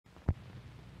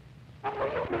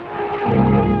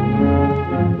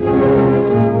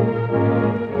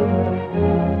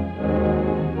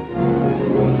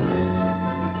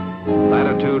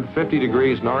Latitude 50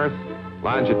 degrees north,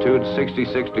 longitude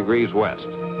 66 degrees west.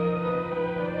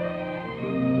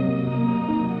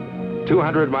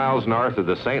 200 miles north of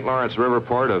the St. Lawrence River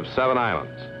port of Seven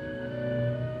Islands.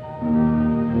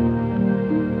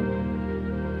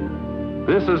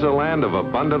 This is a land of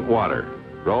abundant water,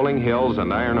 rolling hills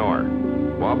and iron ore.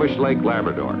 Wabush Lake,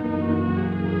 Labrador.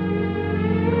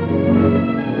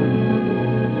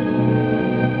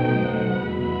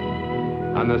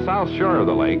 On the south shore of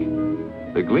the lake,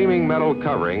 the gleaming metal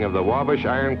covering of the Wabush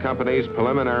Iron Company's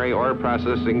preliminary ore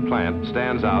processing plant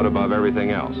stands out above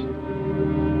everything else.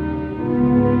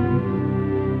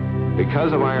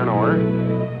 Because of iron ore,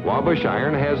 Wabush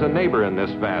Iron has a neighbor in this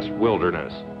vast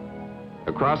wilderness.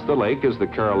 Across the lake is the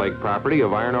Carroll Lake property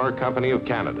of Iron Ore Company of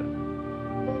Canada.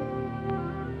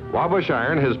 Wabush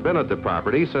Iron has been at the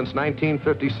property since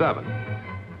 1957,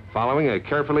 following a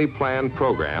carefully planned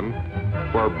program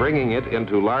for bringing it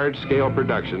into large-scale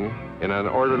production in an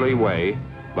orderly way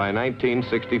by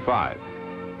 1965.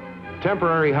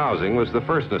 Temporary housing was the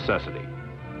first necessity.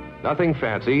 Nothing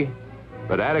fancy,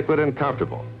 but adequate and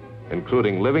comfortable,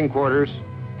 including living quarters,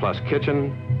 plus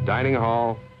kitchen, dining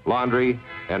hall, laundry,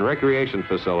 and recreation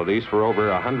facilities for over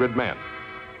 100 men.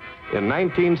 In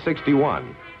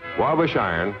 1961, Wabush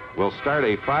Iron will start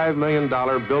a $5 million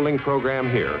building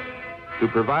program here to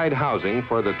provide housing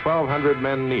for the 1,200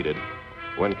 men needed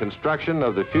when construction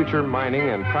of the future mining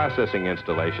and processing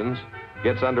installations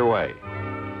gets underway.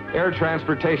 Air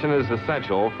transportation is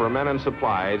essential for men and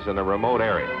supplies in a remote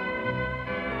area.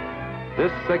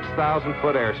 This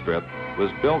 6,000-foot airstrip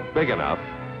was built big enough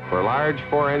for large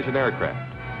four-engine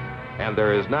aircraft, and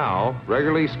there is now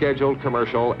regularly scheduled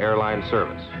commercial airline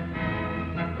service.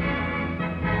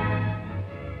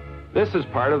 This is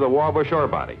part of the Wabush ore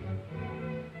body.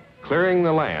 Clearing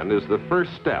the land is the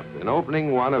first step in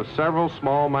opening one of several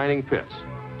small mining pits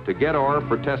to get ore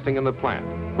for testing in the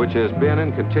plant, which has been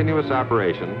in continuous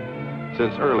operation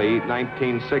since early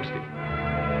 1960.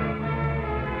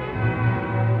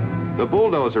 The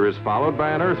bulldozer is followed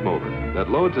by an earth mover that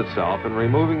loads itself in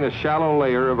removing the shallow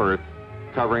layer of earth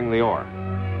covering the ore.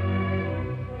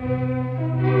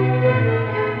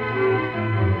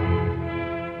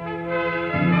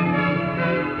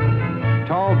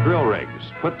 Tall drill rigs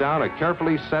put down a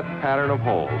carefully set pattern of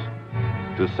holes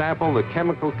to sample the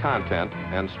chemical content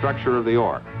and structure of the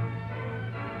ore.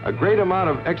 A great amount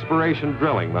of exploration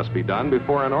drilling must be done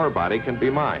before an ore body can be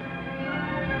mined.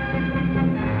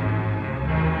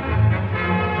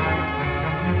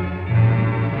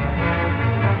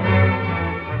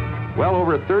 Well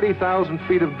over 30,000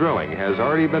 feet of drilling has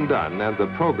already been done, and the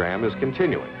program is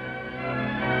continuing.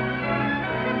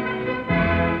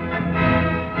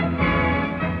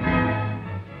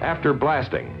 After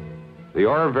blasting, the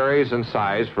ore varies in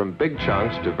size from big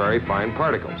chunks to very fine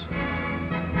particles.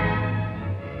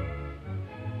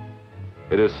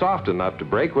 It is soft enough to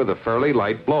break with a fairly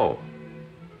light blow.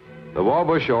 The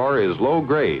Wabush ore is low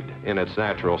grade in its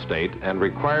natural state and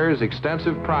requires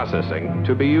extensive processing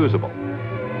to be usable.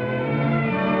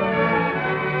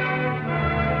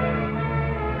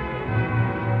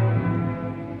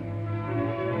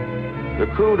 The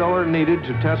crude ore needed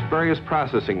to test various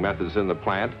processing methods in the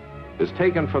plant is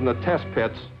taken from the test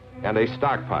pits and a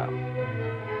stockpile.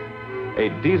 A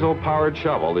diesel-powered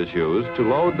shovel is used to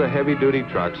load the heavy-duty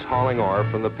trucks hauling ore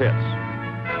from the pits.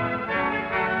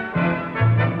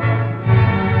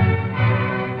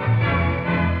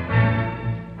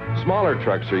 Smaller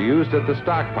trucks are used at the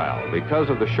stockpile because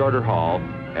of the shorter haul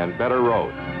and better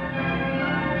road.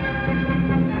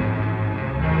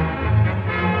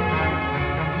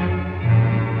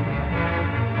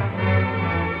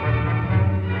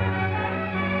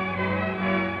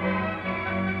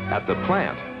 At the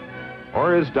plant,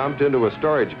 ore is dumped into a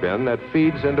storage bin that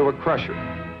feeds into a crusher.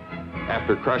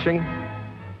 After crushing,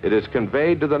 it is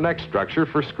conveyed to the next structure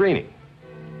for screening.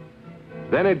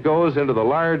 Then it goes into the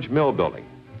large mill building.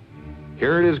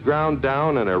 Here it is ground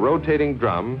down in a rotating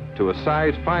drum to a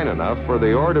size fine enough for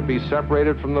the ore to be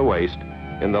separated from the waste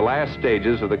in the last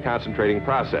stages of the concentrating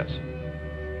process.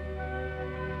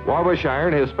 Wabush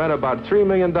Iron has spent about $3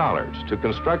 million to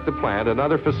construct the plant and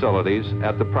other facilities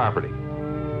at the property.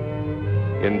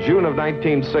 In June of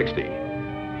 1960,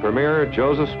 Premier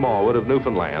Joseph Smallwood of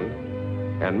Newfoundland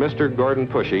and Mr. Gordon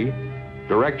Pushy,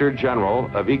 Director General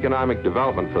of Economic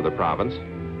Development for the province,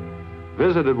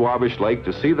 visited Wabush Lake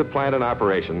to see the plant in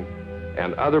operation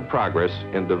and other progress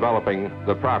in developing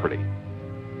the property.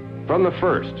 From the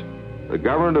first, the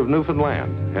government of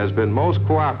Newfoundland has been most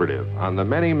cooperative on the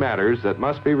many matters that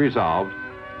must be resolved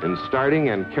in starting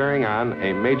and carrying on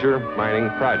a major mining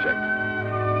project.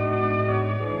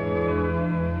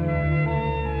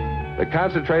 The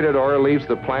concentrated ore leaves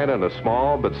the plant in a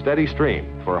small but steady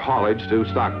stream for haulage to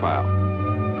stockpile.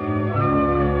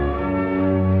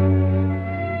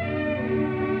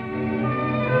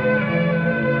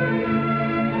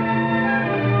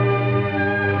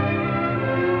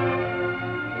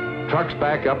 Trucks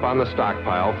back up on the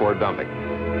stockpile for dumping.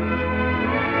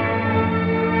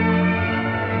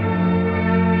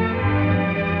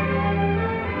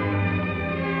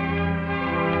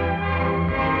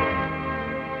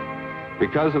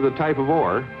 Because of the type of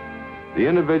ore, the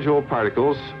individual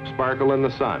particles sparkle in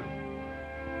the sun.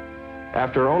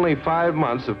 After only 5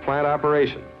 months of plant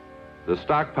operation, the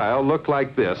stockpile looked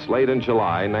like this late in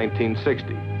July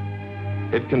 1960.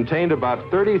 It contained about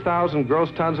 30,000 gross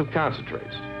tons of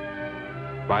concentrates.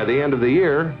 By the end of the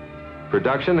year,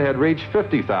 production had reached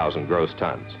 50,000 gross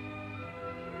tons.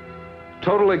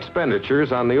 Total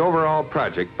expenditures on the overall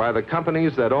project by the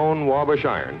companies that own Wabush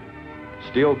Iron,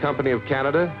 Steel Company of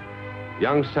Canada,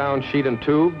 Youngstown Sheet and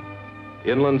Tube,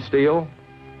 Inland Steel,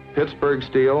 Pittsburgh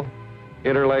Steel,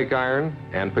 Interlake Iron,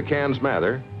 and Pecan's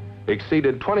Mather,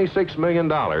 exceeded $26 million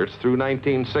through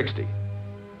 1960.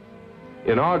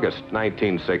 In August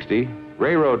 1960,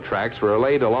 railroad tracks were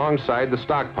laid alongside the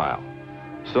stockpile,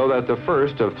 so that the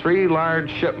first of 3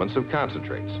 large shipments of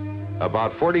concentrates,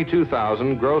 about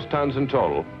 42,000 gross tons in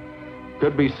total,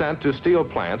 could be sent to steel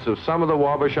plants of some of the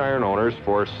Wabush Iron owners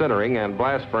for sintering and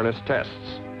blast furnace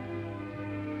tests.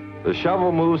 The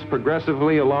shovel moves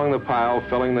progressively along the pile,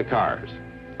 filling the cars,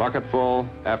 bucketful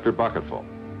after bucketful.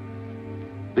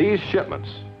 These shipments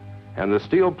and the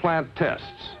steel plant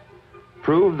tests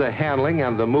prove the handling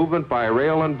and the movement by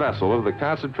rail and vessel of the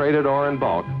concentrated ore in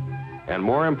bulk, and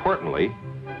more importantly,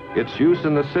 its use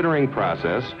in the sintering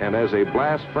process and as a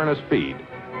blast furnace feed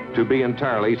to be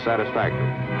entirely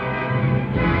satisfactory.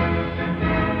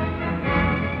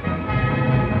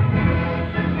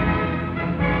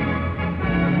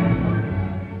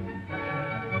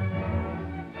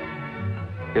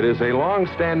 It is a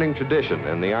long-standing tradition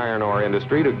in the iron ore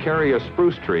industry to carry a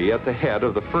spruce tree at the head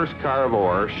of the first car of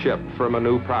ore shipped from a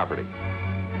new property.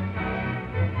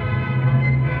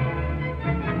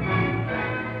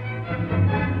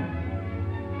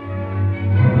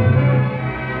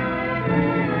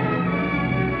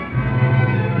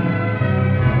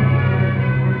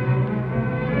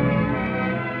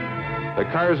 The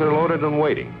cars are loaded and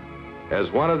waiting as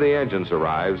one of the engines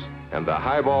arrives and the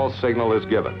highball signal is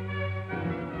given.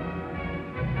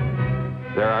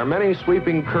 There are many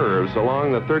sweeping curves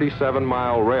along the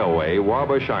 37-mile railway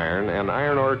Wabush Iron and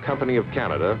Iron Ore Company of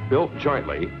Canada built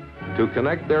jointly to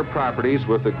connect their properties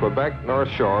with the Quebec North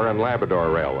Shore and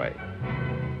Labrador Railway.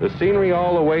 The scenery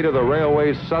all the way to the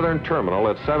railway's southern terminal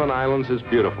at Seven Islands is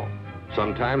beautiful,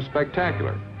 sometimes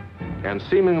spectacular, and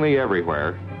seemingly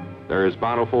everywhere there is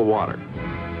bountiful water.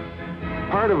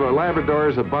 Part of a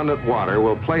Labrador's abundant water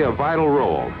will play a vital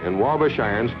role in Wabush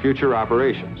Iron's future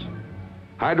operations.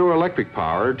 Hydroelectric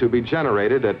power to be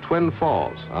generated at Twin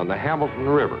Falls on the Hamilton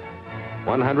River,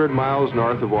 100 miles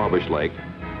north of Wabush Lake,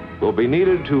 will be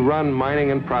needed to run mining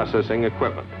and processing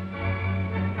equipment.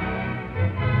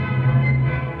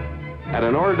 At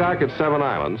an ore dock at Seven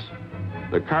Islands,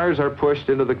 the cars are pushed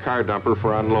into the car dumper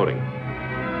for unloading.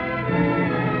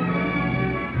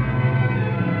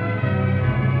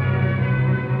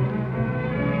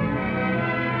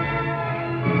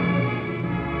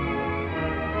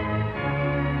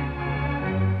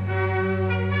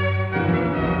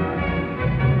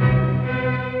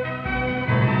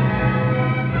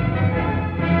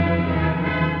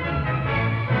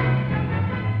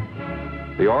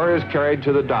 The ore is carried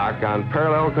to the dock on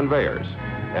parallel conveyors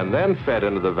and then fed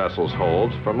into the vessel's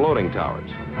holds from loading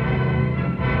towers.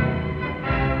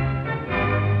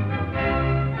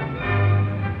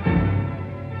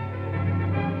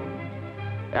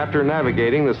 After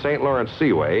navigating the St. Lawrence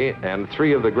Seaway and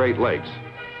 3 of the Great Lakes,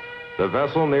 the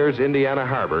vessel nears Indiana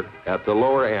Harbor at the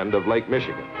lower end of Lake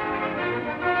Michigan.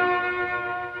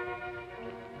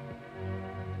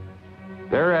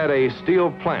 There at a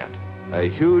steel plant, a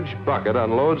huge bucket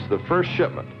unloads the first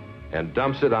shipment and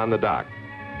dumps it on the dock.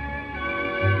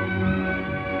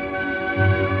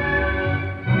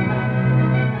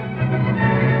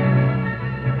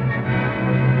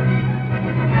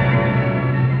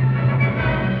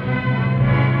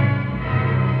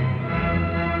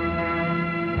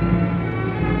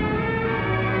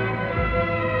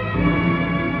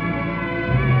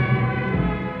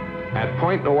 At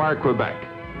Pointe Noire, Quebec,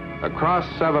 across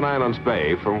Seven Islands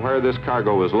Bay from where this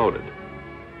cargo was loaded.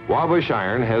 Wabush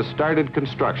Iron has started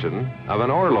construction of an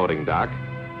ore loading dock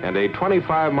and a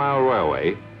 25-mile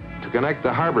railway to connect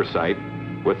the harbor site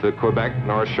with the Quebec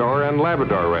North Shore and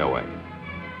Labrador Railway.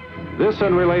 This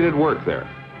and related work there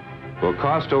will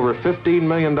cost over $15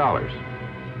 million.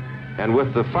 And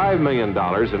with the $5 million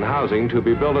in housing to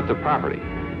be built at the property,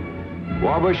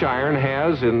 Wabush Iron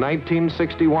has, in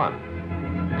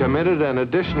 1961, committed an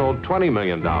additional $20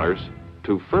 million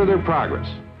to further progress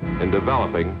in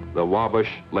developing the Wabush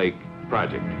Lake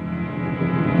project.